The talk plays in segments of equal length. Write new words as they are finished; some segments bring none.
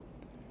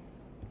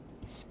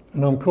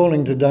And I'm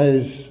calling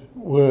today's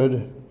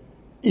word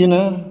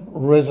inner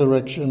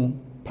resurrection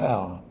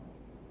power.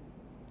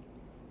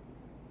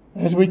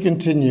 As we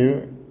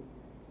continue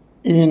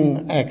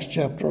in Acts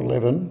chapter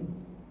 11,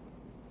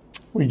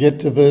 we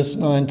get to verse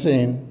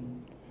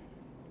 19,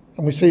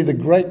 and we see the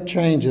great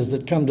changes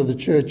that come to the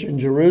church in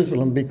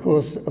Jerusalem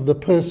because of the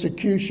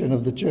persecution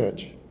of the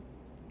church.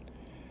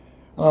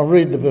 I'll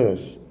read the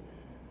verse.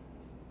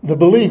 The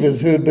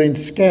believers who had been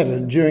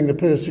scattered during the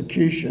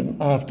persecution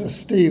after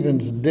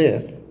Stephen's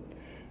death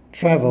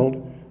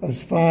travelled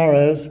as far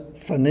as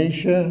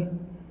Phoenicia,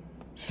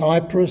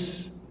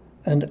 Cyprus,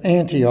 and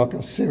Antioch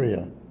of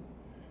Syria.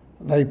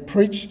 They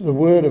preached the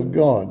word of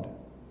God,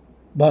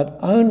 but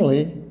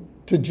only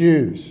to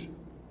Jews.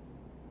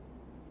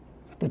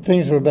 But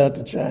things were about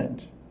to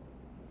change.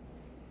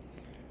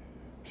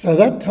 So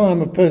that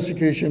time of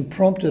persecution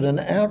prompted an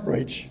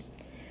outreach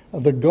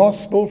of the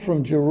gospel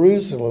from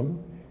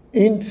Jerusalem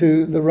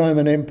into the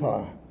Roman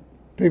Empire.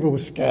 People were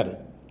scattered.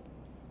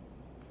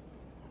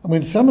 And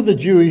when some of the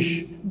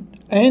Jewish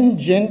and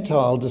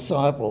Gentile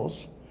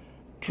disciples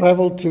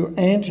travelled to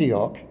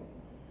Antioch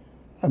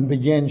and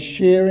began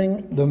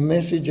sharing the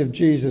message of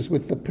Jesus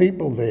with the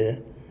people there,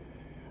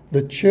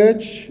 the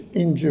church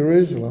in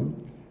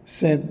Jerusalem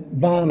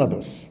sent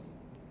Barnabas.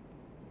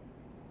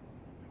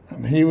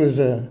 And he was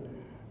a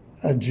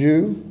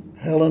Jew,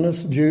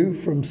 Hellenist Jew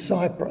from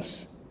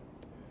Cyprus.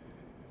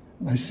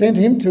 And they sent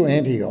him to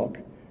Antioch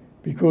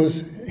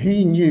because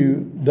he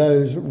knew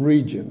those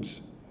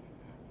regions,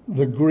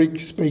 the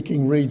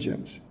Greek-speaking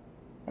regions.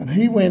 And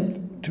he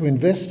went to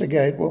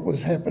investigate what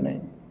was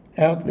happening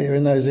out there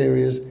in those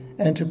areas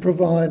and to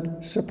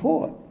provide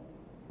support.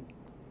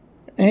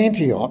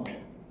 Antioch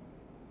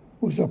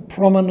was a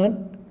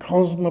prominent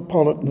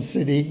cosmopolitan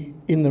city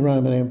in the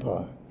Roman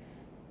Empire,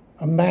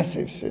 a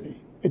massive city.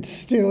 It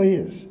still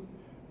is,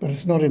 but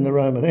it's not in the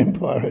Roman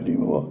Empire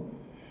anymore.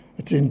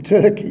 It's in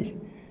Turkey,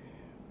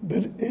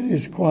 but it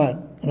is quite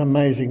an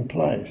amazing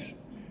place.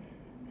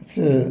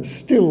 It's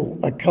still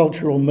a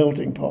cultural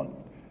melting pot,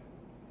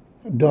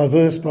 a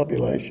diverse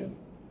population.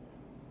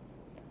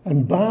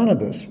 And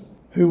Barnabas,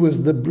 who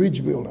was the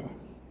bridge builder,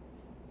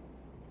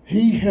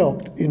 he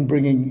helped in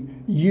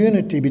bringing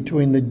unity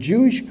between the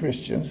Jewish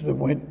Christians that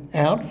went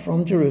out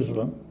from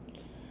Jerusalem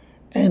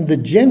and the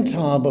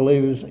Gentile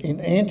believers in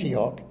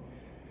Antioch,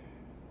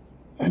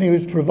 and he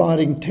was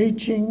providing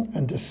teaching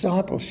and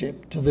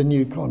discipleship to the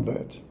new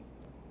converts.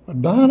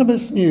 But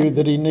Barnabas knew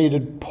that he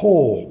needed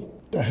Paul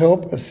to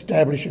help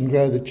establish and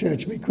grow the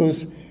church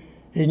because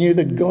he knew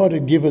that God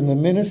had given the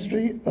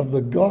ministry of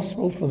the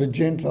gospel for the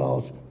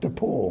Gentiles to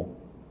Paul.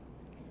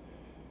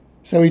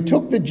 So he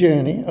took the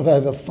journey of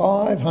over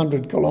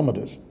 500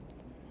 kilometres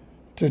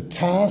to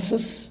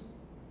Tarsus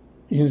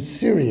in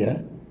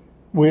Syria,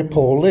 where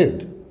Paul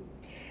lived.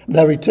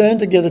 They returned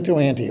together to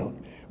Antioch,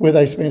 where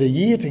they spent a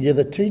year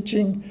together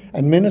teaching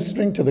and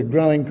ministering to the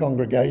growing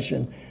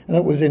congregation. And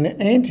it was in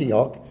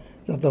Antioch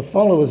that the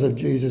followers of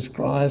Jesus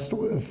Christ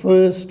were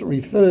first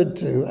referred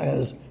to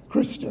as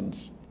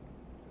Christians.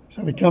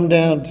 So we come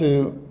down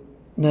to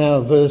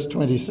now verse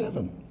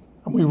 27,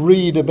 and we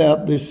read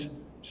about this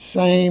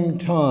same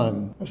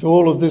time as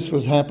all of this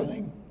was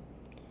happening.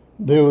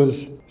 There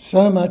was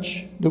so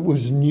much that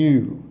was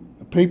new.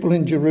 The people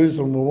in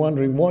Jerusalem were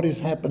wondering what is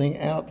happening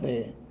out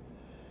there.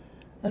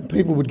 And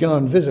people would go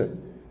and visit.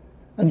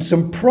 And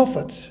some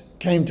prophets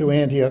came to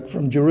Antioch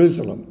from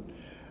Jerusalem.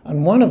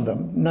 And one of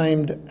them,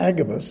 named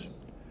Agabus,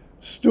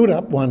 stood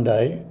up one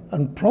day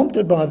and,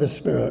 prompted by the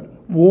Spirit,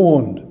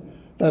 warned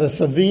that a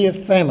severe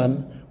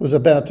famine was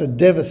about to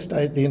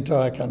devastate the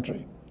entire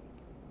country.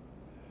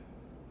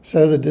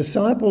 So the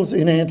disciples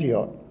in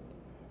Antioch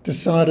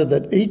decided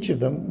that each of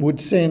them would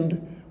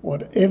send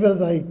whatever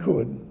they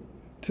could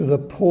to the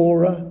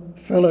poorer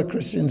fellow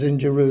Christians in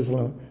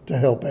Jerusalem to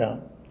help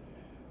out.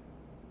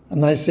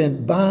 And they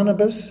sent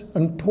Barnabas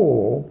and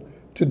Paul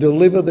to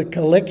deliver the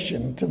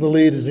collection to the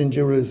leaders in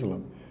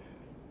Jerusalem.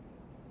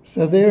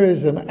 So there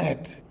is an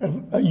act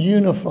of a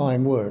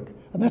unifying work,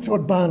 and that's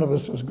what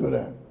Barnabas was good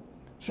at.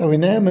 So we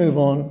now move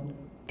on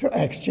to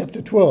Acts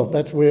chapter 12.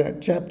 That's where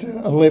chapter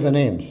 11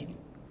 ends.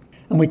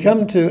 And we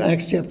come to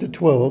Acts chapter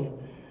 12,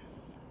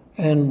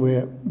 and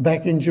we're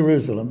back in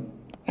Jerusalem,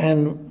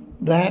 and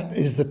that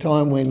is the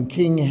time when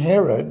King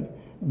Herod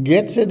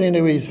gets it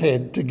into his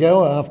head to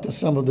go after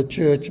some of the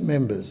church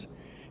members.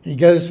 He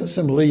goes for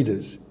some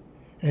leaders,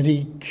 and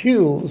he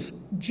kills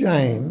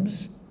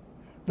James,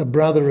 the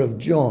brother of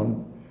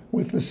John,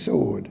 with the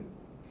sword.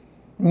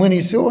 And when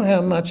he saw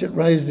how much it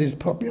raised his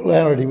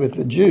popularity with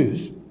the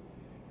Jews,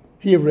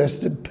 he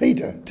arrested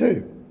Peter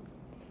too.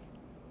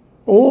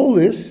 All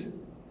this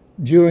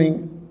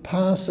during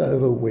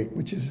Passover week,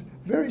 which is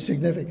very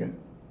significant.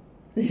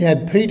 He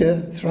had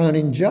Peter thrown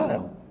in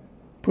jail,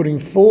 putting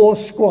 4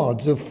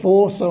 squads of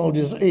 4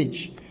 soldiers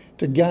each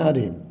to guard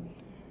him.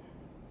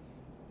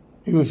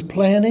 He was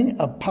planning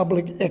a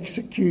public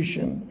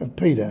execution of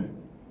Peter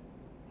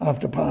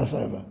after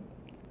Passover.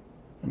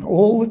 And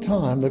all the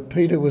time that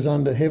Peter was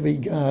under heavy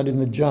guard in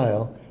the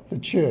jail, the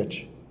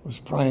church was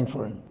praying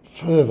for him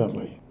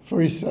fervently,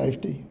 for his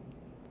safety.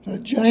 So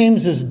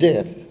James's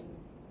death,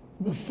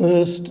 the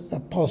first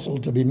apostle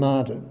to be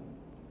martyred,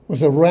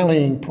 was a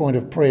rallying point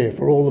of prayer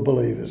for all the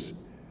believers.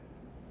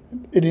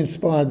 It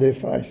inspired their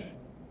faith.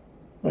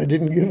 They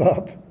didn't give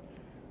up,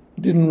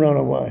 didn't run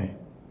away.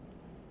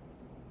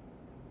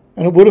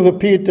 And it would have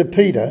appeared to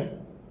Peter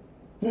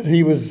that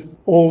he was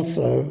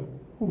also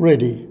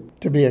ready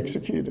to be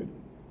executed.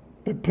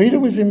 But Peter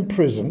was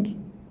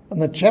imprisoned,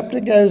 and the chapter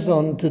goes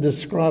on to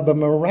describe a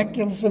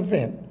miraculous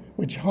event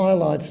which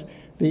highlights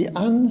the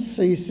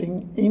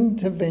unceasing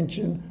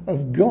intervention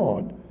of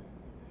God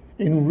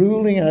in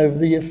ruling over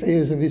the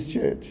affairs of his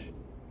church.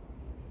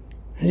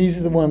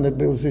 He's the one that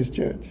builds his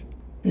church.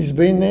 He's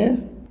been there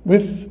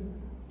with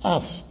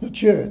us, the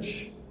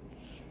church,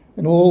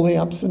 in all the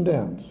ups and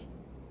downs.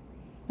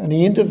 And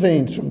he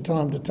intervenes from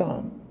time to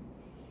time.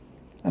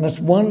 And it's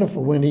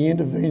wonderful when he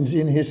intervenes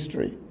in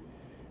history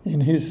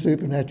in his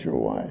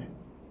supernatural way.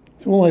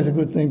 It's always a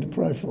good thing to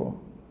pray for.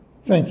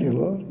 Thank you,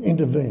 Lord.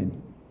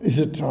 Intervene. Is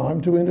it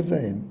time to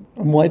intervene?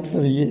 And wait for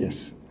the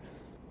yes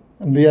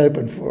and be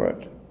open for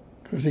it,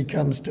 because he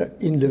comes to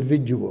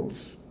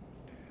individuals.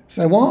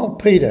 So while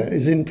Peter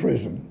is in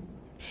prison,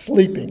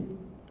 sleeping,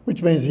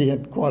 which means he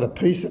had quite a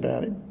peace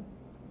about him,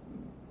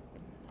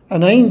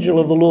 an angel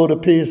of the Lord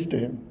appears to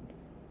him,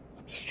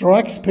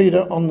 strikes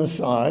Peter on the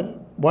side,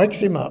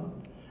 wakes him up,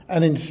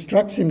 and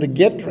instructs him to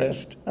get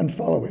dressed and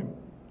follow him.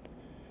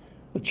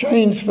 The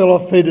chains fell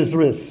off Peter's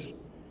wrists,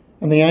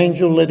 and the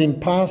angel led him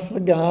past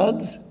the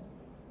guards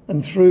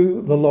and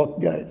through the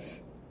locked gates.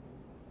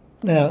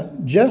 Now,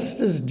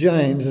 just as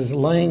James is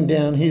laying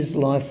down his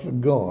life for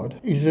God,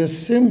 is a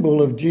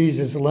symbol of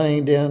Jesus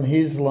laying down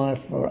his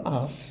life for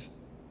us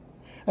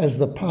as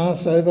the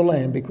Passover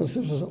lamb, because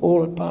this was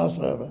all at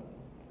Passover.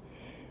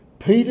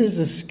 Peter's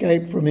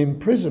escape from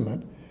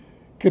imprisonment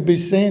could be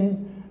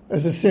seen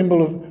as a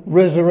symbol of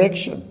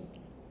resurrection.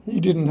 He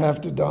didn't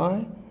have to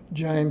die.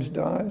 James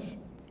dies.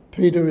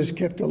 Peter is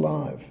kept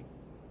alive.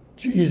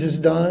 Jesus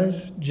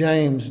dies.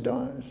 James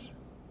dies.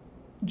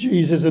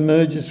 Jesus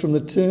emerges from the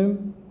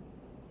tomb.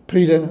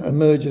 Peter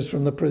emerges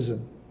from the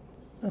prison.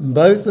 And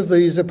both of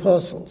these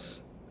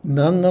apostles,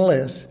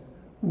 nonetheless,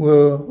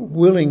 were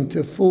willing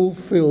to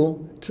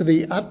fulfill to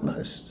the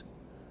utmost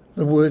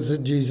the words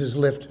that Jesus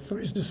left for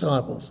his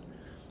disciples,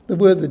 the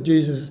word that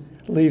Jesus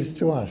leaves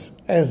to us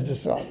as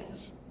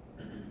disciples.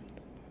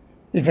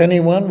 If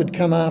anyone would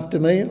come after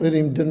me, let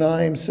him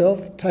deny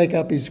himself, take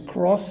up his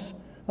cross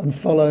and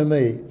follow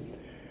me.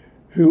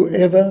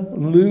 Whoever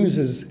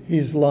loses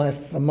his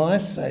life for my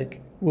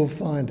sake will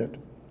find it.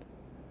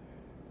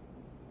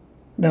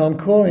 Now I'm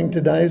calling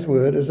today's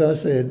word, as I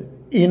said,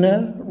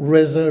 inner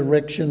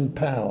resurrection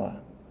power.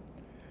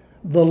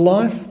 The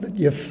life that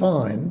you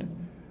find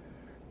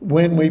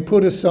when we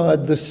put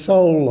aside the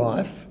soul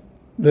life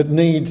that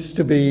needs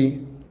to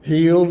be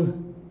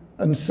healed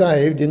and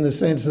saved, in the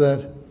sense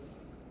that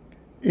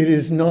it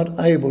is not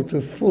able to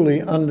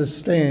fully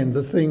understand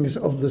the things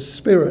of the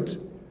Spirit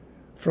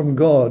from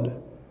God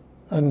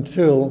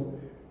until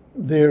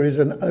there is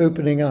an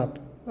opening up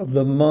of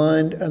the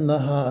mind and the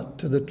heart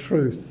to the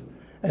truth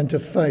and to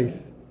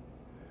faith.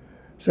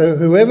 So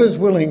whoever's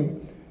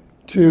willing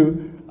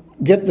to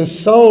get the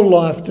soul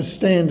life to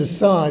stand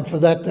aside for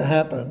that to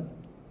happen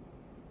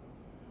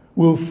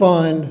will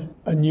find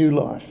a new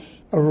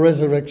life, a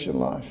resurrection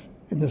life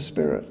in the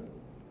Spirit,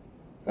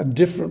 a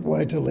different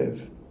way to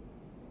live.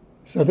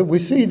 So that we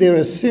see there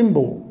a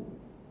symbol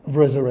of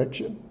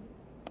resurrection.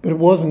 But it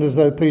wasn't as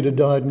though Peter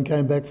died and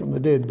came back from the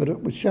dead, but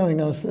it was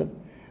showing us that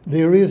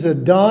there is a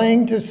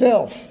dying to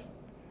self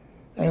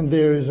and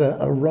there is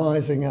a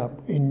rising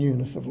up in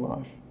newness of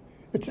life.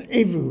 It's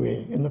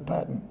everywhere in the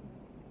pattern.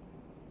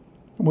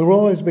 And we're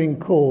always being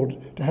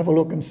called to have a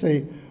look and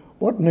see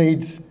what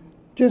needs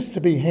just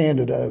to be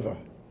handed over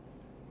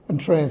and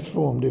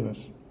transformed in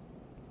us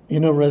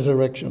in a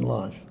resurrection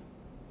life.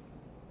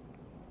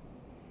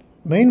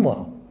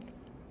 Meanwhile,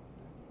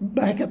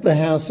 back at the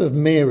house of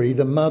Mary,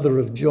 the mother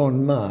of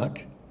John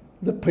Mark,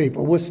 the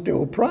people were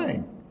still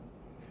praying.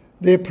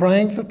 They're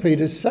praying for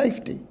Peter's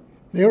safety.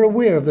 They're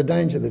aware of the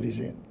danger that he's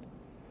in.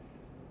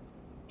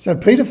 So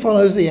Peter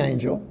follows the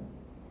angel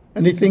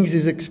and he thinks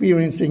he's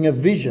experiencing a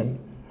vision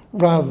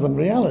rather than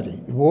reality.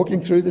 He's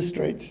walking through the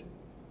streets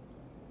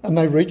and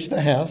they reach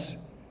the house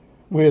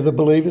where the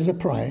believers are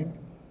praying.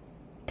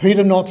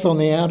 Peter knocks on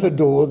the outer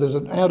door. There's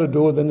an outer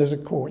door, then there's a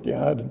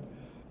courtyard. And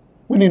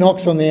when he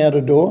knocks on the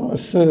outer door, a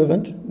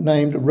servant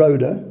named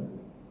Rhoda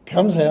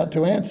comes out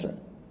to answer.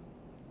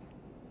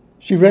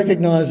 She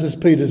recognises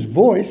Peter's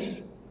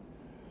voice,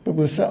 but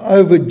was so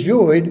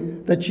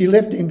overjoyed that she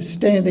left him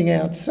standing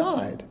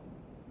outside.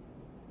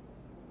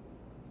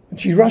 And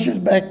she rushes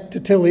back to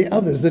tell the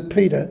others that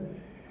Peter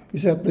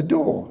is at the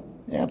door,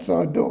 the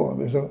outside door.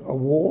 There's a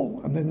wall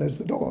and then there's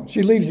the door.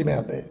 She leaves him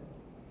out there.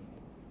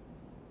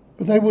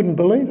 But they wouldn't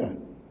believe her.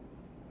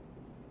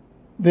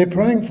 They're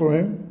praying for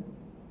him.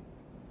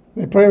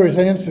 Their prayer is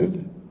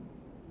answered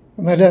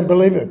and they don't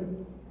believe it.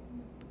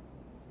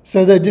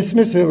 So they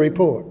dismiss her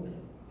report.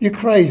 You're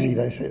crazy,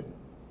 they said.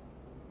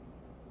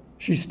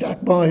 She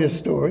stuck by her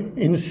story,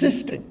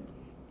 insisting.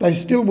 They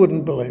still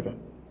wouldn't believe it.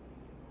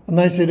 And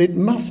they said, it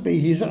must be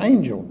his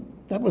angel.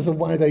 That was the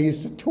way they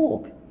used to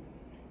talk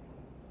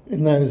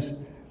in those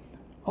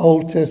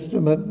Old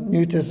Testament,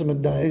 New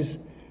Testament days.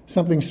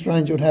 Something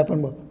strange would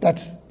happen. Well,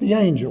 that's the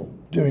angel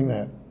doing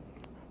that.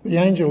 The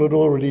angel had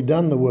already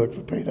done the work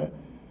for Peter,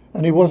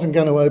 and he wasn't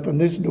going to open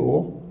this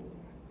door.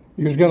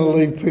 He was going to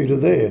leave Peter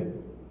there.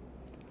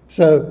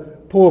 So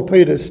poor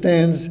Peter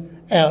stands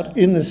out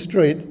in the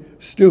street,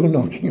 still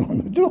knocking on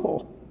the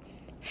door.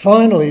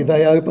 Finally,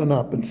 they open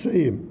up and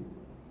see him,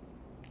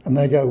 and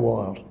they go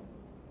wild.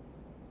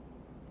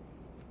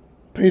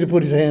 Peter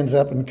put his hands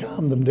up and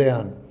calmed them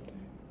down.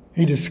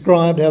 He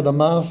described how the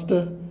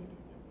master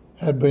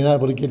had been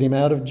able to get him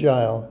out of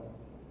jail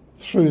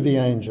through the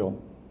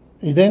angel.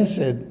 He then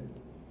said,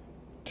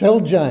 tell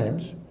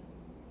James,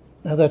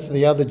 now that's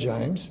the other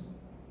James,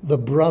 the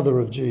brother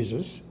of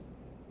Jesus,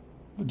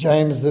 the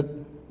James that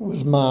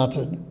was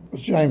martyred,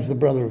 was James the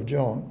brother of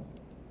John.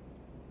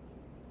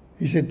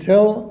 He said,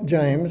 tell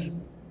James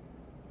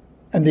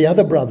and the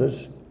other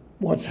brothers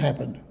what's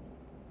happened.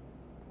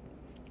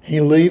 He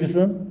leaves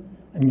them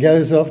and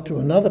goes off to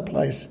another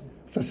place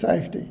for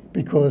safety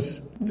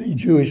because the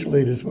Jewish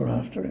leaders were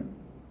after him.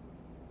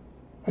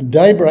 At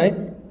daybreak,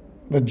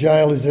 the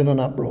jail is in an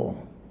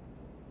uproar,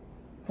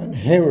 and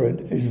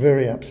Herod is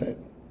very upset.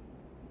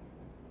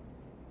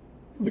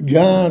 The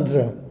guards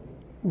are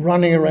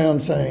running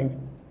around saying,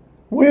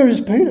 where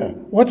is Peter?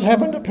 What's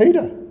happened to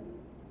Peter?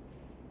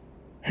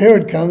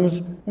 Herod comes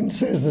and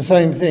says the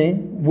same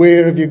thing,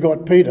 where have you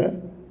got Peter?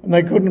 And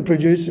they couldn't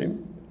produce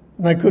him,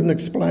 and they couldn't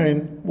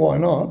explain why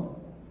not.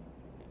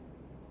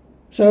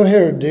 So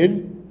Herod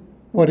did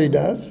what he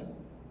does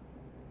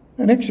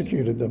and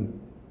executed them.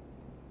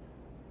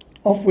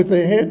 Off with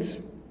their heads.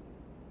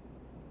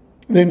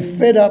 Then,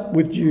 fed up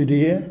with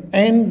Judea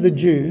and the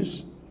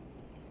Jews,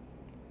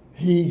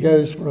 he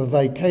goes for a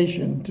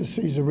vacation to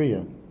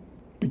Caesarea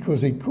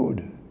because he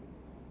could.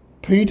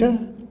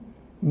 Peter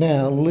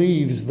now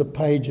leaves the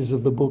pages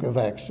of the book of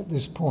Acts at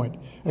this point,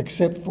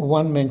 except for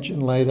one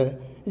mention later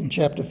in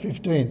chapter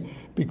 15,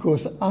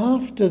 because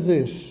after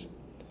this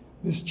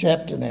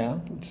chapter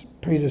now,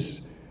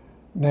 Peter's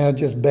now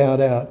just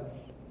bowed out,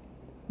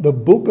 the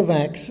book of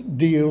Acts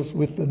deals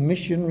with the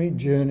missionary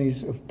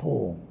journeys of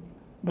Paul.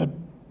 But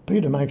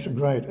Peter makes a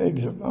great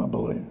exit, I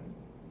believe.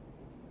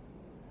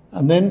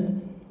 And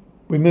then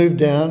we move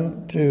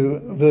down to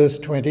verse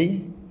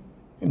 20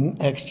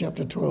 in Acts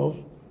chapter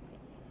 12,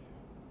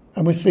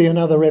 and we see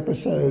another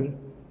episode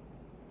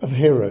of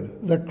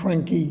Herod, the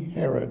cranky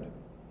Herod.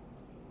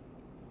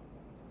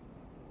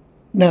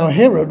 Now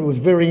Herod was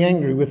very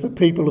angry with the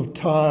people of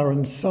Tyre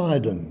and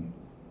Sidon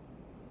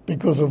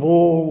because of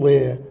all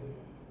their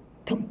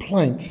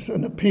complaints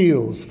and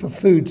appeals for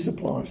food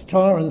supplies.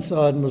 Tyre and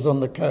Sidon was on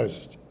the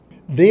coast.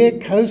 Their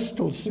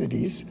coastal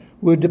cities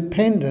were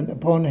dependent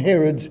upon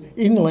Herod's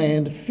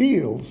inland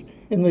fields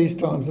in these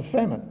times of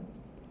famine.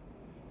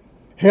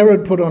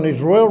 Herod put on his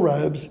royal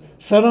robes,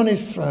 sat on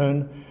his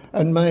throne,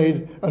 and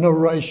made an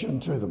oration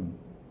to them.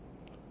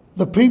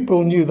 The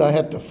people knew they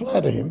had to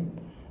flatter him,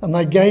 and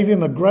they gave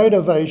him a great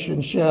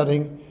ovation,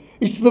 shouting,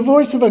 "It's the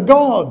voice of a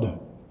god,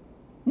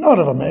 not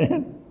of a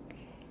man."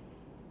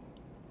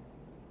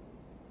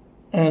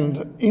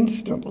 And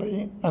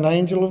instantly an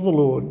angel of the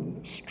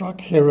Lord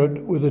struck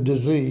Herod with a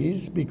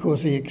disease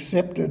because he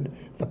accepted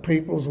the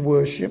people's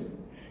worship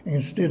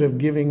instead of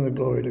giving the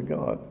glory to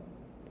God.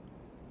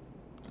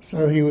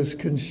 So he was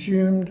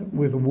consumed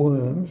with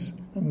worms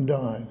and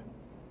died.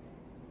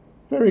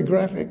 Very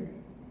graphic,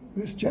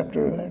 this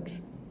chapter of Acts.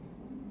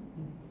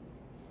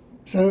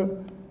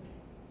 So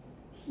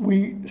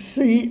we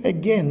see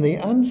again the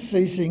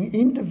unceasing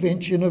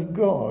intervention of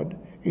God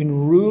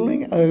in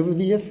ruling over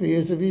the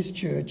affairs of his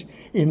church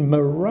in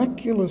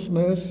miraculous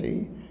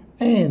mercy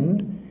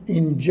and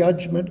in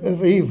judgment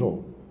of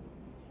evil.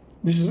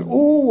 This is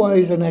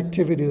always an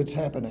activity that's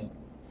happening.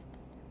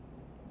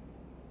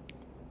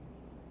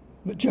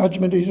 The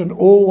judgment isn't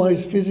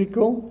always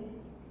physical.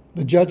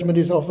 The judgment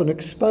is often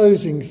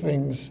exposing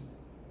things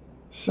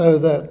so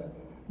that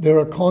there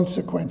are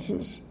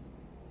consequences.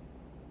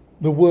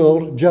 The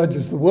world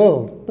judges the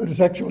world, but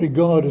it's actually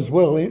God as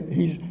well.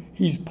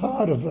 He's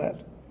part of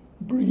that,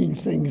 bringing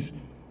things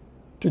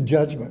to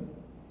judgment,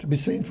 to be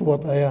seen for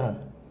what they are.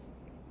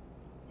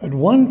 At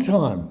one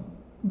time,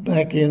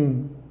 back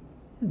in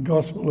the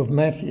Gospel of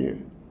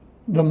Matthew,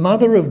 the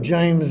mother of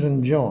James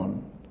and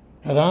John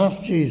had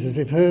asked Jesus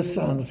if her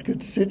sons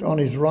could sit on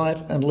his right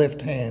and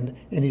left hand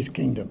in his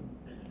kingdom.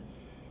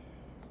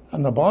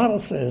 And the Bible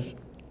says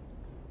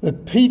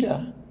that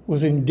Peter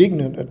was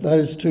indignant at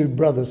those two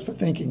brothers for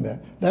thinking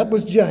that. That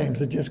was James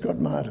that just got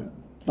martyred.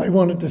 They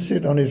wanted to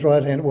sit on his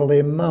right hand. Well,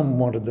 their mum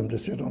wanted them to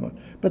sit on it.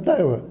 But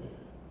they were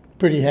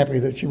pretty happy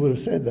that she would have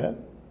said that.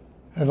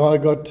 Have I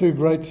got two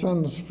great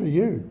sons for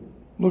you?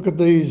 Look at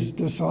these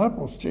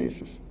disciples,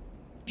 Jesus.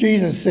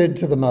 Jesus said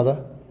to the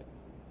mother,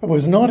 it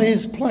was not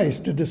his place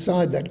to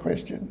decide that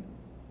question.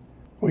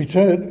 He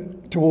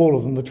turned to all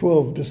of them, the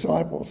 12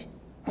 disciples,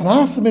 and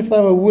asked them if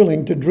they were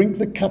willing to drink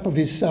the cup of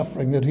his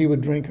suffering that he would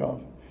drink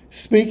of,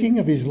 speaking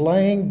of his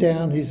laying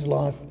down his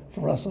life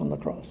for us on the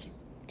cross.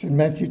 It's in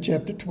Matthew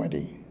chapter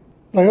 20.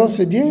 They all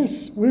said,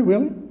 yes, we're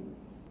willing.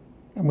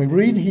 And we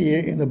read here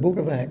in the book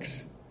of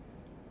Acts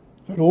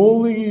that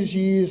all these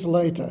years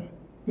later,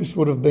 this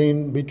would have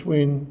been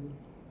between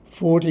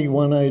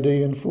 41 AD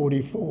and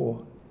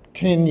 44,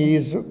 10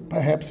 years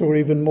perhaps or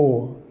even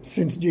more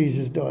since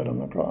Jesus died on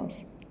the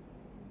cross.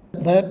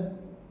 That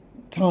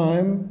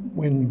time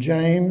when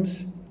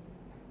James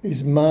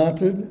is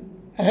martyred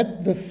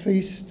at the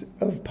feast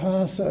of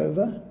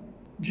Passover,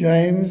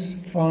 James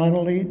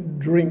finally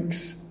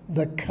drinks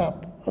the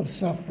cup of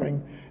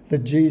suffering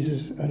that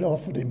Jesus had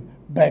offered him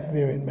back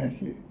there in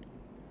Matthew.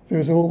 There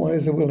was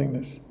always a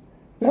willingness.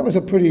 That was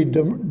a pretty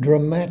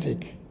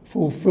dramatic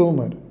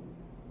fulfillment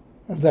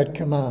of that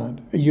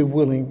command. Are you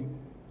willing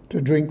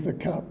to drink the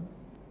cup?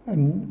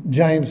 And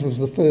James was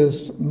the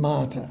first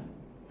martyr,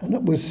 and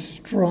it was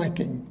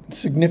striking,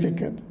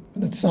 significant,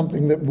 and it's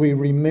something that we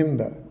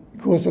remember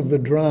because of the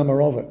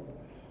drama of it.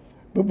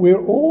 But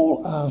we're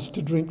all asked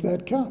to drink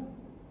that cup.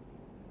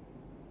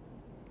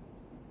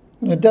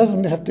 And it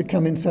doesn't have to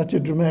come in such a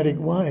dramatic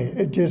way.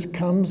 It just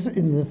comes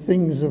in the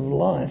things of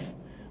life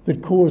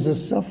that cause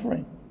us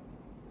suffering.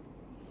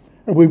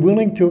 Are we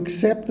willing to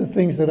accept the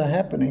things that are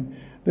happening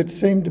that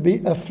seem to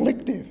be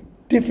afflictive,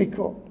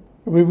 difficult?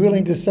 Are we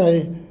willing to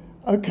say,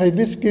 okay,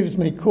 this gives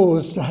me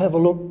cause to have a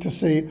look to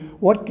see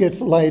what gets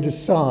laid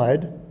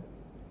aside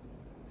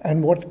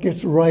and what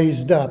gets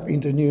raised up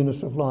into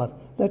newness of life?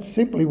 That's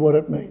simply what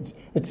it means.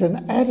 It's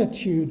an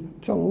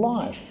attitude to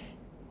life.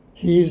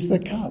 Here's the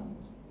cup.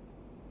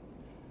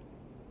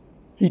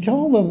 He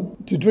told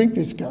them to drink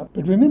this cup,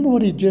 but remember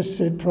what he just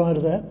said prior to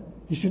that?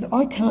 He said,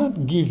 I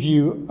can't give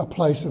you a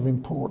place of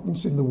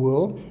importance in the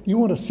world. You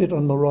want to sit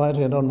on my right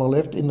hand, on my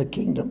left in the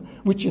kingdom,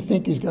 which you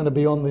think is going to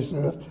be on this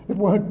earth. It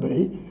won't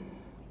be.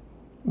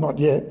 Not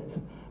yet.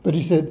 But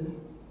he said,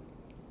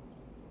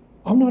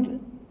 I'm not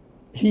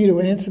here to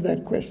answer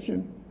that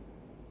question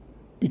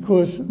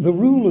because the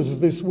rulers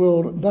of this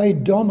world, they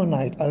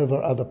dominate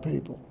over other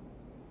people.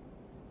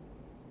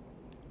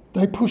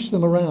 They push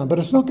them around, but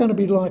it's not going to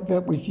be like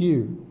that with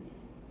you.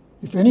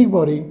 If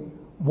anybody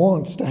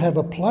wants to have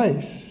a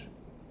place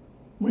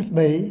with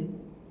me,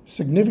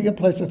 significant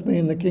place with me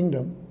in the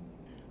kingdom,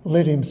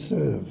 let him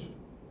serve.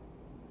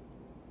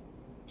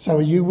 So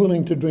are you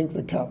willing to drink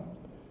the cup?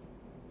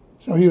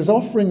 So he was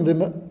offering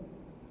them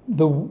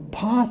the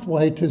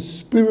pathway to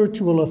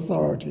spiritual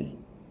authority.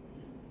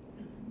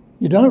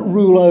 You don't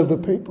rule over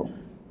people,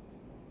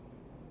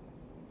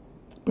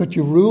 but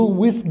you rule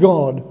with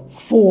God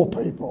for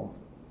people.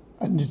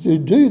 And to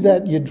do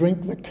that, you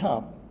drink the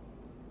cup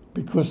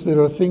because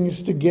there are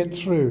things to get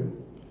through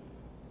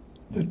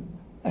that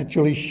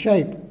actually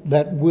shape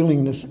that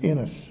willingness in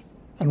us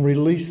and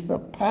release the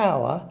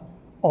power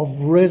of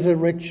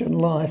resurrection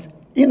life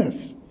in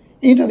us,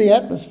 into the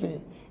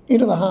atmosphere,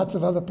 into the hearts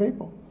of other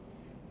people.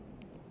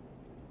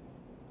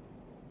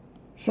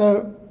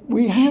 So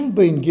we have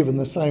been given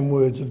the same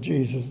words of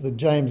Jesus that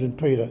James and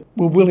Peter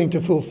were willing to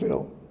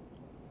fulfill.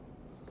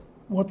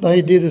 What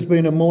they did has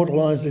been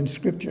immortalised in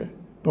Scripture.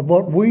 But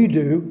what we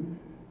do,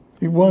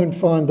 you won't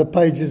find the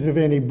pages of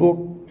any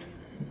book,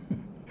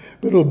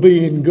 but it'll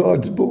be in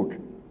God's book.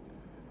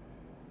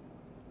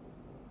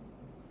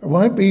 It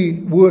won't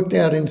be worked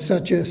out in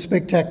such a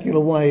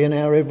spectacular way in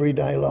our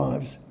everyday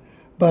lives,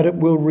 but it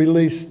will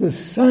release the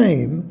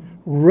same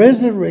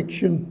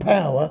resurrection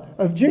power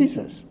of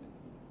Jesus.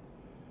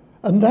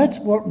 And that's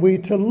what we're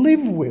to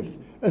live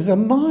with as a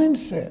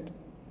mindset.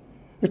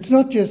 It's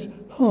not just,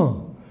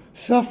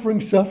 suffering,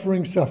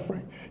 suffering,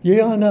 suffering.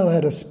 Yeah, I know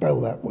how to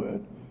spell that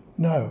word.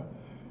 No,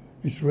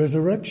 it's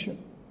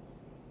resurrection.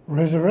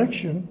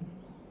 Resurrection,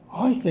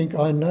 I think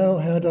I know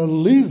how to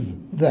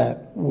live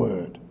that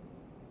word.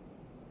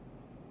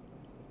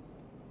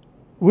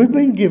 We've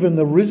been given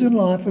the risen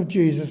life of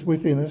Jesus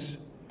within us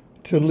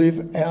to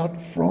live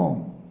out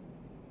from.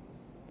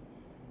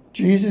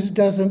 Jesus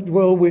doesn't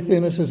dwell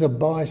within us as a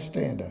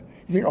bystander.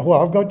 You think,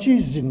 I've got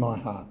Jesus in my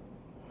heart.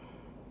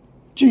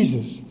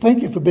 Jesus,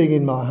 thank you for being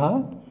in my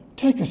heart.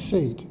 Take a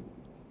seat.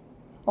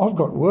 I've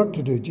got work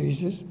to do,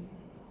 Jesus.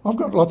 I've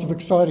got lots of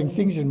exciting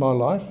things in my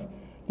life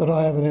that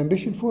I have an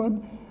ambition for,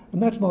 and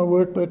that's my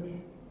work, but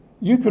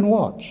you can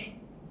watch.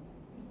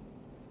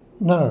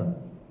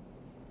 No.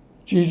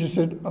 Jesus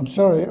said, I'm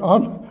sorry,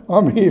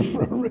 I'm here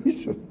for a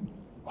reason.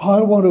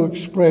 I want to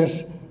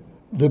express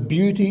the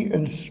beauty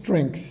and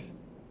strength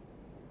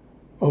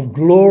of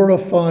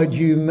glorified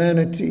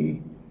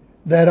humanity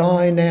that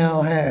I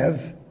now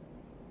have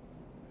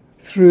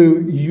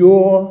through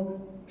your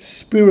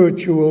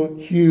spiritual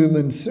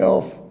human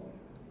self.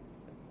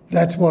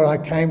 That's what I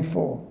came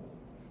for.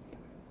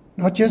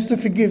 Not just to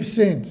forgive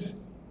sins.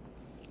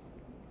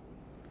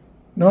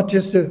 Not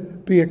just to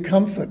be a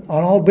comfort, and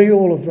I'll be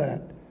all of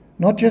that.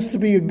 Not just to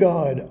be a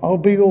guide, I'll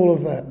be all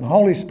of that. The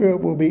Holy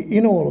Spirit will be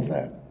in all of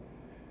that.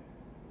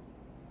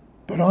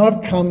 But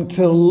I've come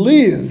to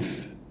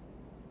live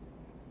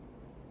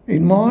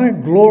in my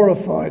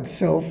glorified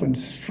self and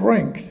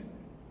strength,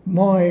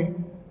 my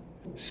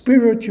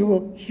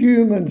spiritual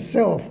human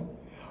self.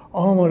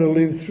 I want to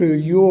live through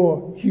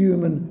your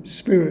human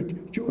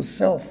spiritual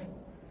self.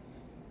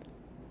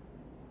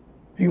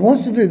 He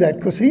wants to do that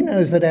because he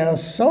knows that our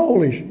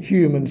soulish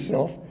human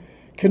self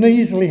can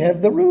easily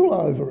have the rule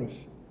over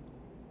us.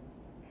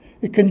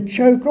 It can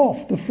choke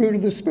off the fruit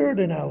of the Spirit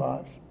in our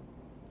lives,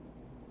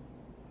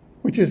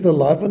 which is the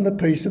love and the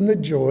peace and the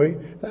joy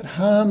that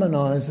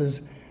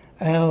harmonises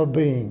our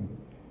being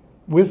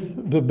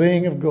with the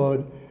being of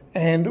God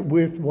and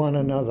with one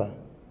another.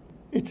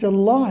 It's a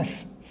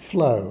life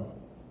flow,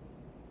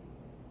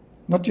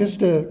 not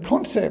just a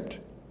concept.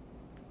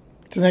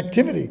 It's an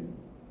activity.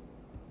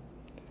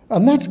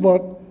 And that's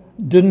what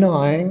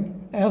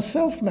denying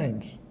ourself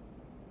means.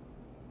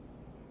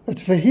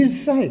 It's for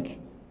his sake.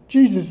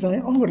 Jesus is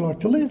saying, I would like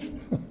to live.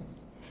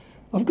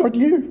 I've got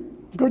you.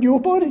 I've got your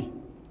body.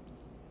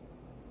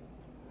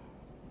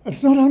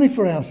 It's not only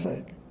for our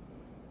sake.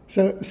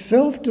 So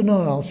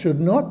self-denial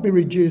should not be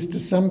reduced to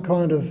some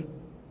kind of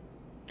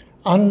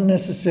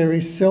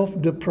unnecessary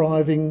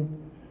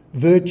self-depriving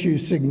virtue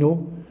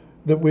signal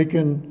that we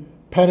can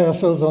pat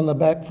ourselves on the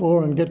back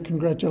for and get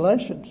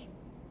congratulations.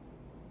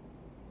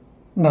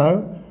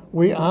 No,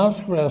 we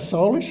ask for our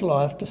soulish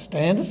life to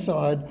stand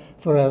aside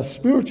for our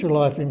spiritual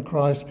life in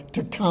Christ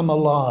to come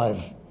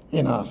alive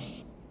in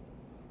us.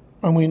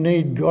 And we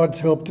need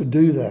God's help to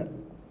do that.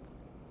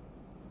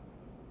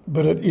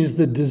 But it is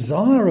the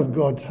desire of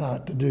God's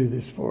heart to do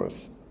this for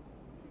us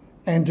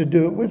and to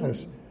do it with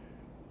us.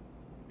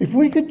 If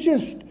we could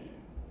just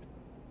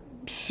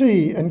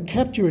see and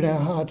capture in our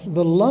hearts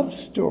the love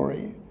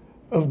story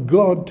of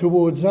God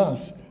towards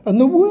us and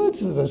the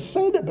words that are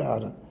said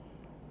about it,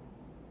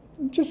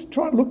 just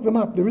try and look them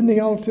up. They're in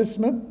the Old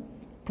Testament,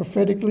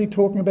 prophetically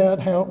talking about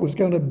how it was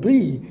going to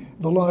be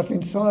the life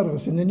inside of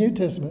us in the New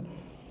Testament.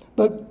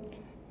 But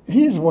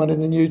here's one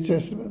in the New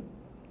Testament,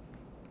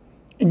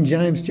 in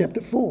James chapter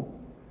 4.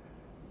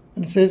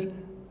 And it says,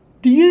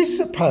 do you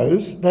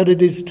suppose that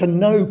it is to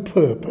no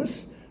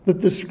purpose that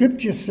the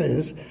Scripture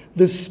says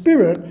the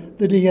Spirit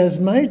that he has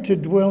made to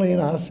dwell in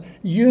us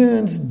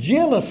yearns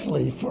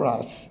jealously for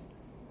us?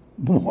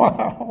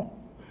 Wow.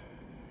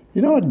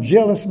 You know what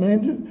jealous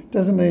means? It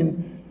doesn't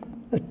mean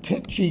a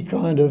tetchy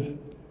kind of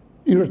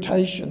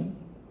irritation.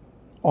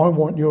 I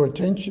want your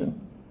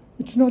attention.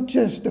 It's not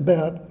just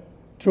about,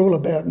 it's all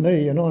about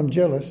me and I'm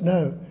jealous.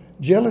 No,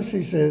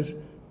 jealousy says,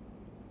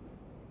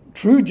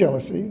 true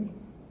jealousy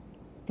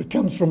that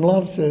comes from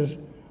love says,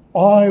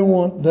 I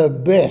want the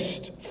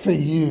best for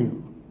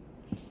you.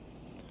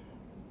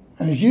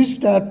 And if you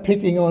start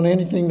picking on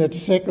anything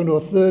that's second or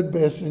third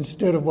best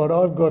instead of what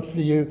I've got for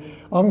you,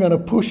 I'm going to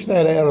push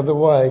that out of the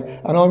way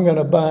and I'm going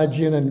to barge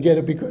in and get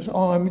it because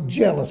I'm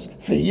jealous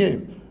for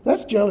you.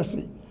 That's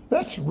jealousy.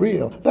 That's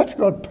real. That's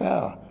got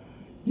power.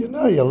 You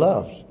know you're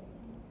loved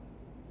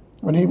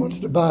when he wants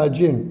to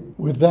barge in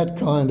with that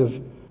kind of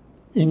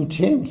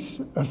intense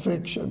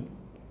affection.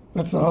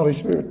 That's the Holy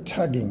Spirit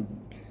tugging.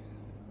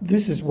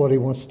 This is what he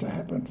wants to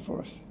happen for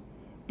us.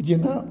 But you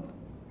know,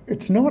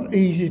 it's not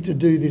easy to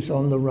do this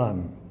on the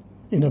run,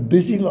 in a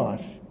busy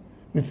life,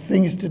 with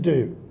things to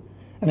do,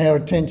 and our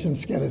attention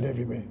scattered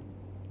everywhere.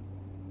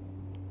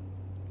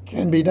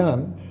 Can be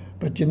done,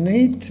 but you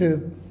need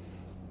to,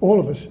 all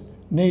of us,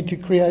 need to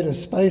create a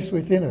space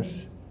within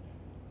us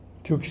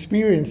to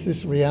experience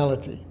this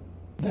reality,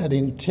 that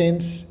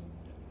intense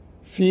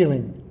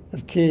feeling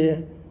of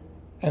care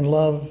and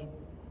love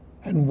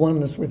and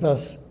oneness with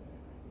us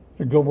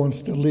that God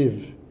wants to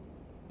live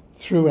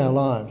through our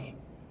lives.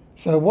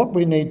 So what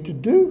we need to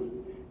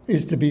do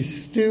is to be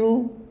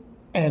still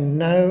and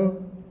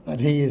know that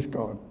he is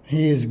God.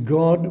 He is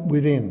God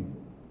within,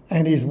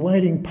 and he's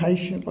waiting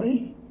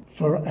patiently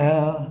for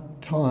our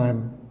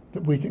time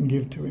that we can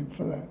give to him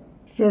for that.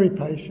 Very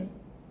patient.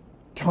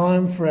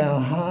 Time for our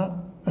heart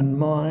and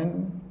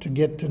mind to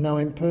get to know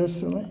him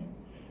personally,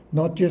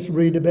 not just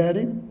read about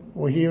him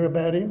or hear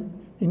about him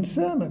in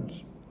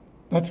sermons.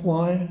 That's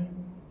why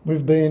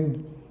we've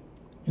been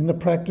in the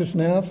practice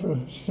now for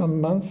some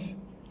months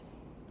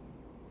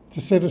to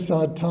set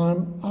aside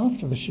time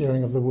after the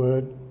sharing of the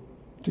word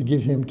to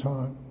give him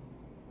time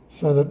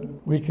so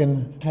that we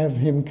can have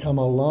him come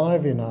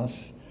alive in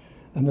us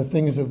and the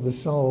things of the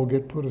soul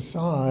get put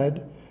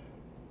aside,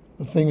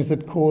 the things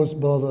that cause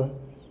bother,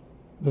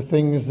 the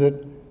things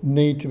that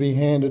need to be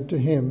handed to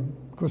him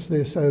because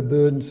they're so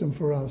burdensome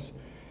for us.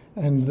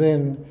 And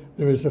then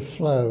there is a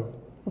flow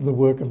of the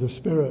work of the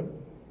Spirit.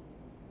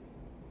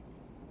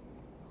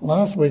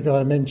 Last week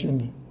I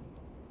mentioned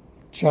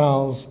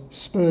Charles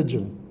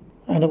Spurgeon,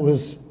 and it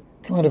was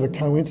kind of a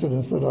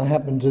coincidence that I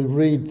happened to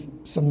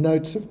read some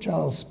notes of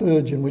Charles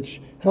Spurgeon which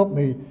helped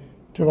me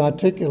to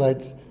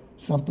articulate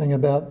something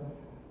about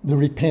the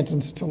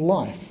repentance to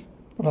life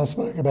that I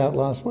spoke about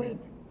last week.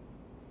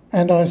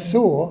 And I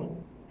saw,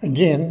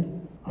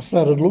 again, I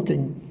started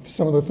looking for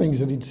some of the things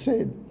that he'd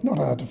said, not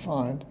hard to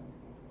find.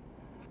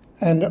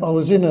 And I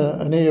was in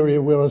an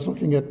area where I was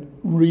looking at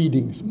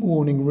readings,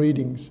 morning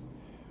readings.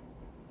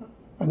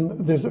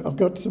 And I've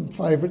got some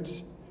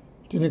favourites.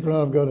 Tinnick and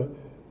I've got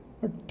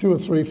two or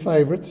three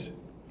favourites.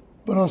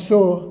 But I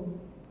saw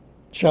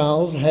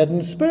Charles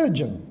Haddon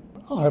Spurgeon.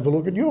 I'll have a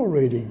look at your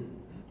reading.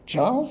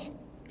 Charles,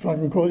 if I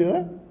can call you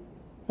that.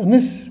 And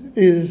this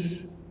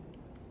is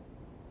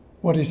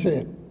what he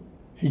said.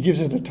 He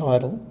gives it a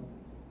title.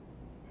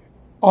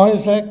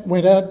 Isaac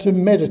went out to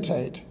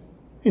meditate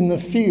in the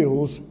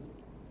fields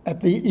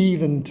at the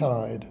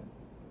eventide.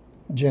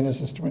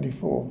 Genesis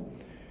 24.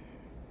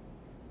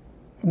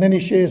 And then he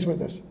shares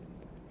with us,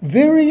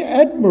 very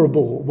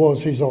admirable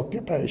was his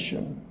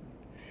occupation.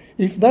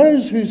 If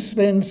those who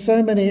spend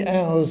so many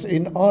hours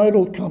in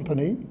idle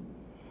company,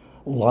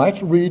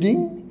 light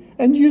reading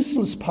and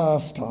useless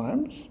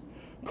pastimes,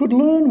 could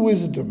learn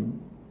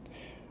wisdom,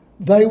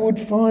 they would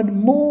find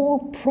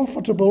more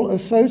profitable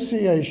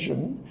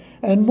association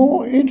and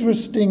more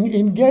interesting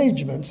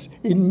engagements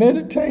in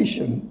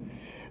meditation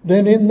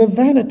than in the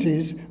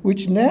vanities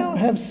which now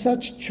have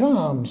such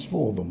charms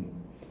for them.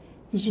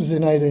 This was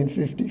in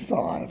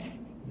 1855.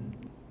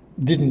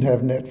 Didn't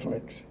have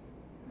Netflix.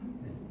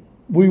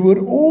 We would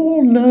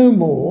all no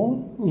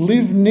more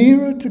live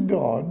nearer to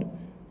God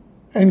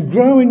and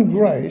grow in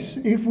grace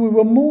if we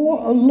were more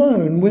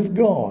alone with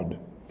God.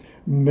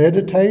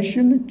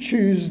 Meditation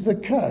chews the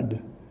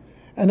cud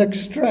and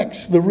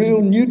extracts the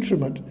real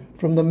nutriment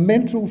from the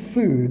mental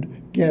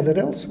food gathered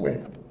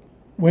elsewhere.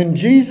 When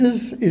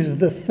Jesus is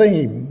the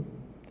theme,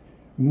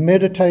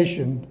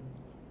 meditation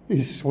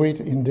is sweet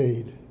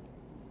indeed.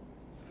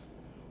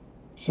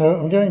 So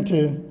I'm going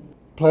to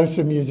play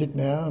some music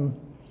now, and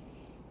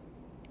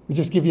we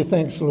just give you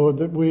thanks, Lord,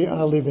 that we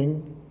are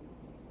living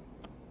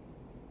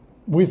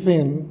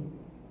within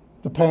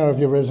the power of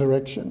your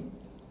resurrection.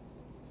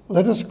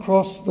 Let us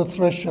cross the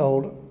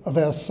threshold of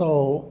our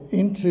soul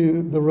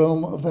into the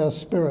realm of our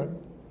spirit,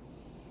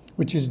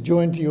 which is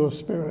joined to your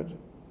spirit,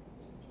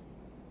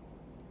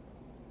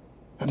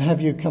 and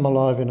have you come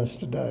alive in us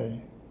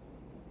today.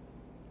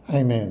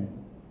 Amen.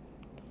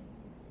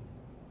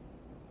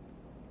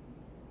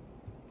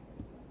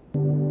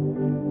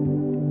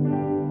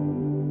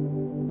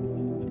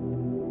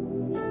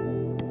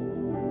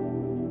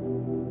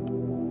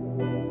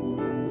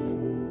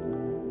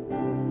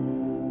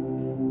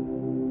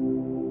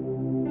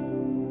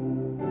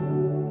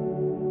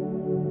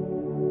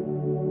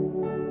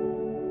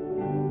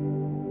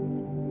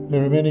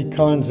 There are many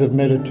kinds of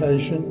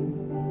meditation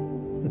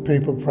that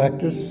people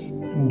practice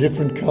in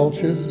different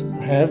cultures,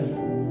 have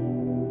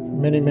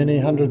many, many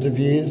hundreds of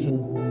years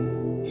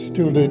and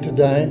still do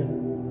today.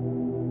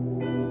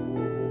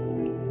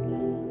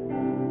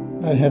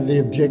 They have the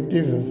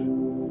objective of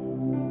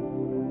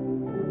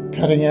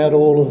cutting out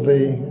all of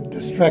the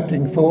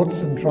distracting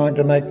thoughts and trying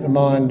to make the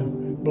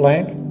mind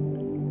blank.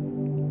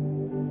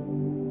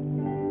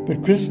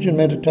 But Christian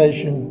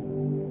meditation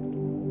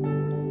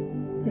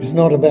is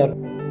not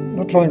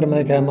trying to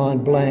make our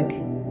mind blank.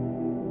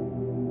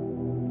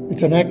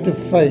 It's an act of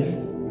faith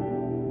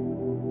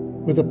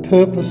with a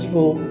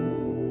purposeful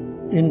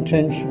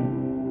intention.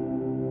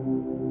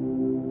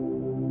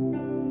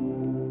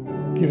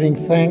 Giving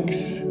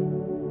thanks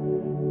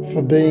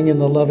for being in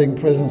the loving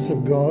presence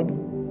of God,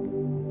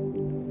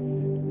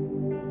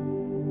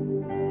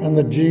 and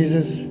that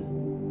Jesus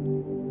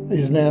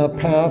is now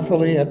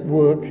powerfully at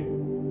work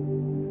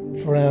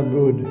for our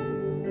good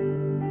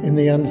in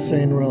the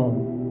unseen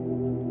realm.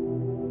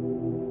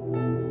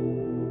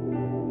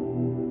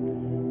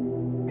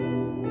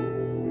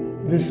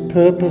 This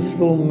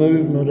purposeful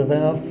movement of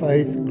our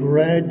faith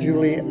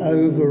gradually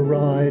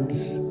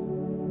overrides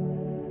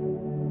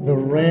the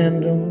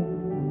random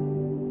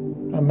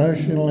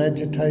emotional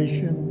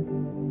agitation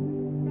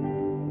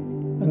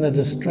and the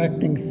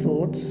distracting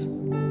thoughts,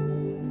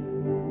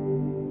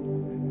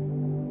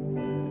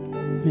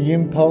 the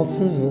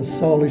impulses of a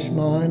soulish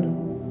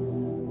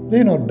mind.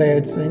 They're not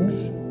bad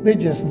things, they're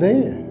just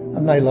there,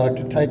 and they like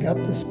to take up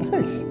the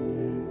space.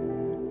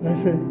 They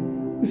say,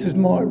 this is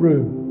my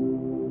room.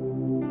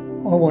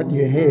 I want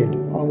your head,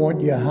 I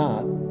want your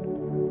heart.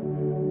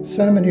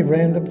 So many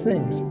random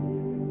things.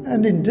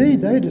 And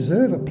indeed, they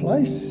deserve a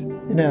place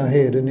in our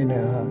head and in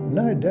our heart,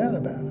 no doubt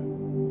about it.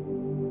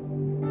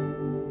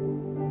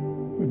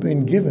 We've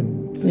been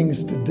given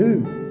things to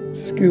do,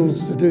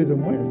 skills to do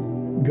them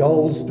with,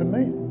 goals to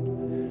meet.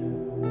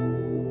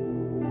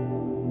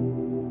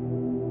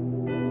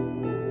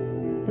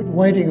 But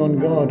waiting on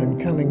God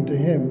and coming to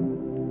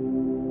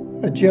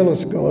Him, a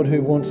jealous God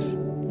who wants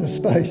the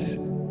space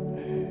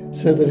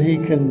so that He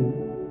can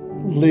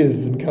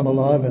live and come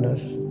alive in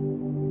us.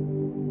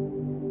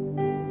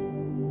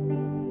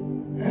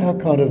 Our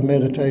kind of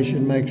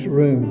meditation makes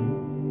room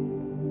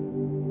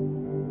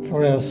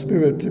for our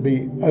spirit to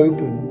be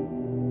open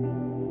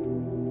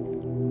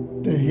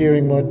to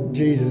hearing what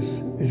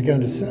Jesus is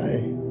going to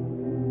say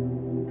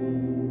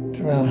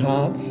to our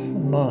hearts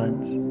and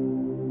minds.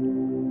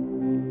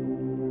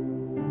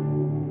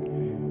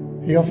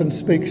 He often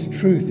speaks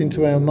truth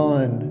into our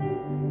mind,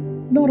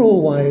 not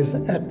always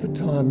at the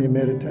time you're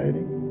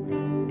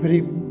meditating, but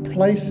He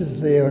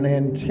places there an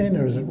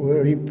antenna, as it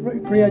were. He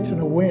creates an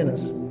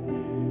awareness.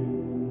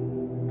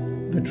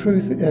 The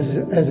truth,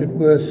 as it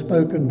were,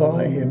 spoken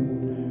by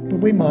Him, but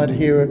we might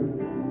hear it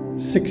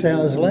 6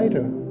 hours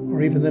later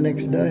or even the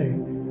next day.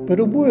 But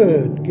a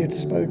word gets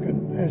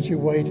spoken as you're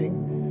waiting,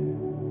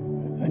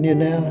 and you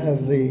now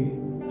have the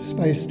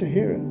space to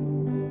hear it.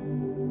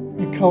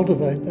 You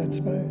cultivate that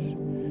space.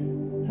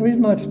 And we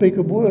might speak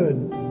a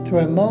word to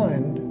our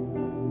mind.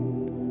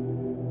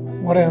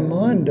 What our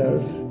mind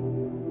does,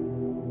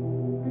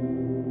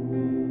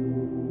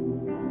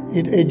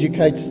 it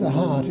educates the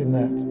heart in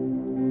that.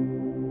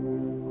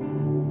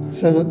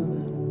 So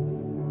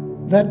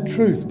that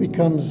truth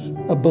becomes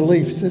a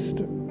belief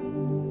system.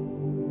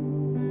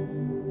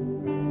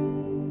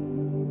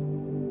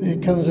 There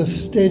comes a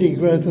steady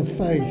growth of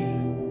faith.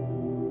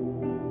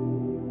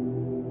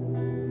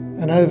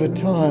 And over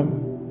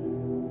time,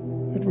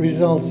 it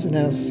results in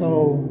our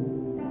soul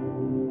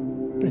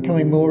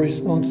becoming more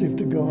responsive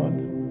to God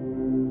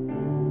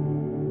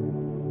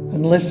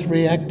and less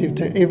reactive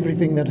to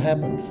everything that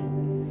happens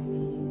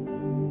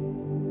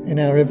in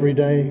our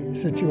everyday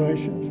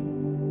situations.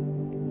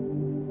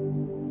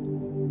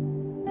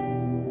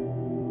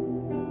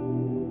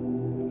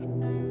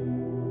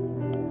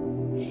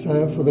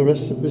 So for the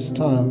rest of this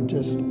time,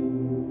 just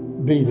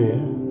be there,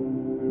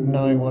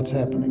 knowing what's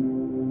happening.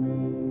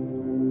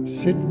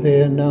 Sit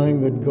there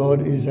knowing that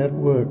God is at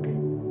work.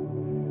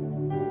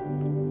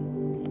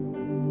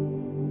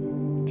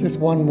 Just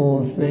one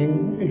more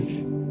thing. If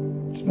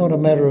it's not a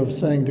matter of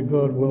saying to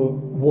God, well,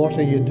 what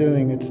are you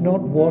doing? It's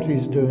not what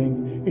He's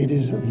doing, it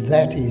is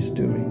that He's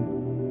doing.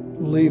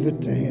 Leave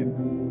it to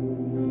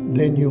Him.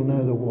 Then you'll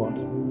know the what.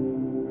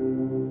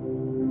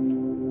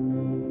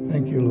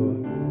 Thank you,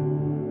 Lord.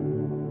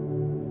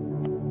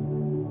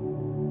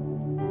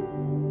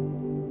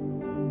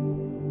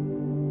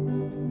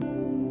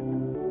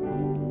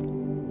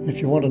 If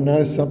you want to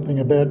know something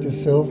about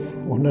yourself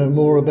or know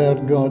more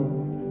about God,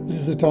 this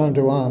is the time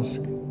to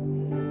ask.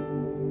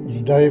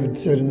 As David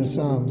said in the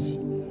Psalms,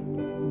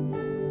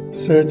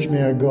 search me,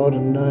 O God,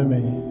 and know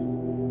me.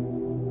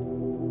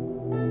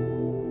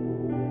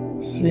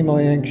 See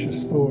my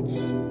anxious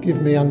thoughts.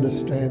 Give me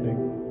understanding.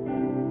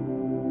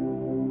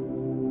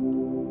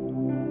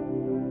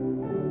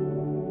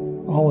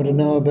 I want to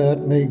know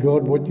about me,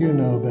 God, what you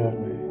know about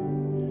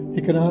me.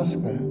 You can ask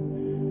that.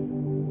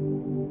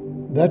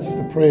 That's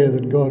the prayer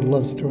that God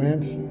loves to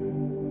answer.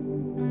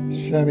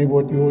 Show me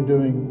what you're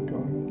doing,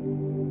 God.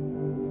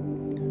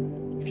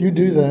 If you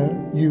do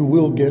that, you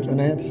will get an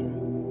answer.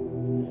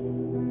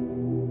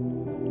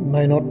 It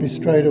may not be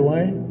straight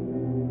away.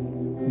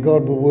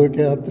 God will work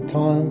out the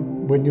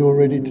time when you're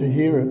ready to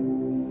hear it.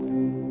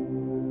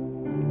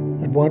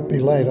 It won't be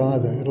late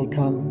either. It'll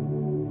come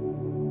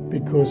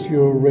because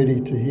you're ready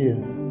to hear.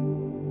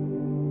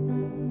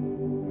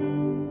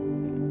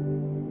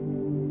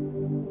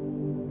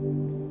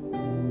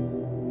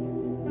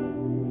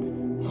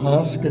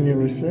 Ask and you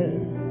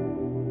receive.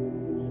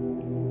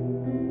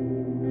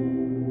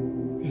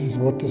 This is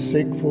what to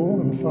seek for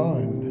and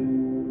find.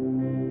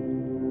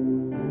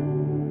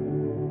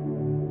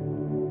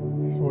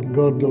 This is what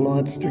God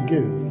delights to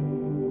give,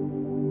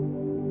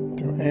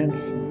 to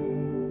answer.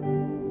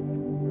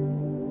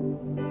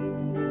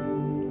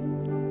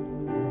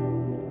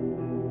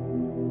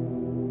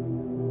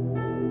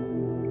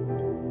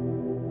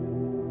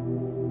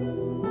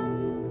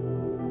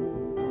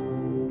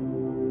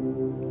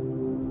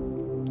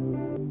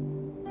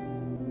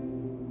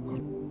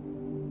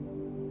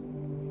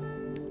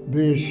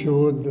 Be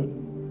assured that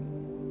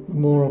the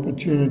more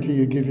opportunity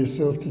you give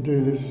yourself to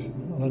do this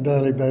on a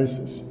daily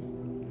basis,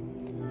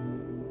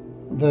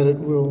 that it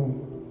will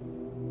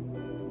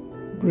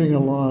bring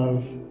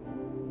alive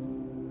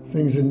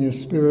things in your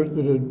spirit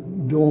that are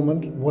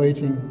dormant,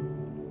 waiting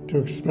to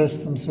express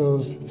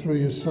themselves through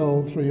your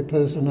soul, through your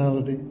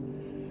personality,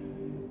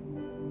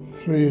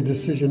 through your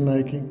decision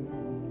making,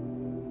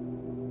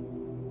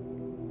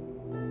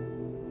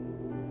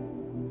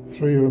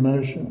 through your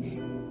emotions,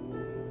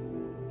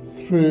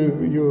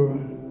 through your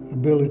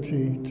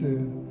ability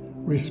to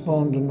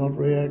respond and not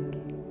react.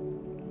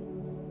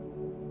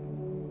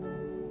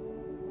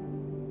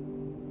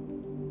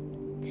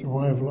 It's a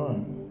way of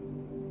life.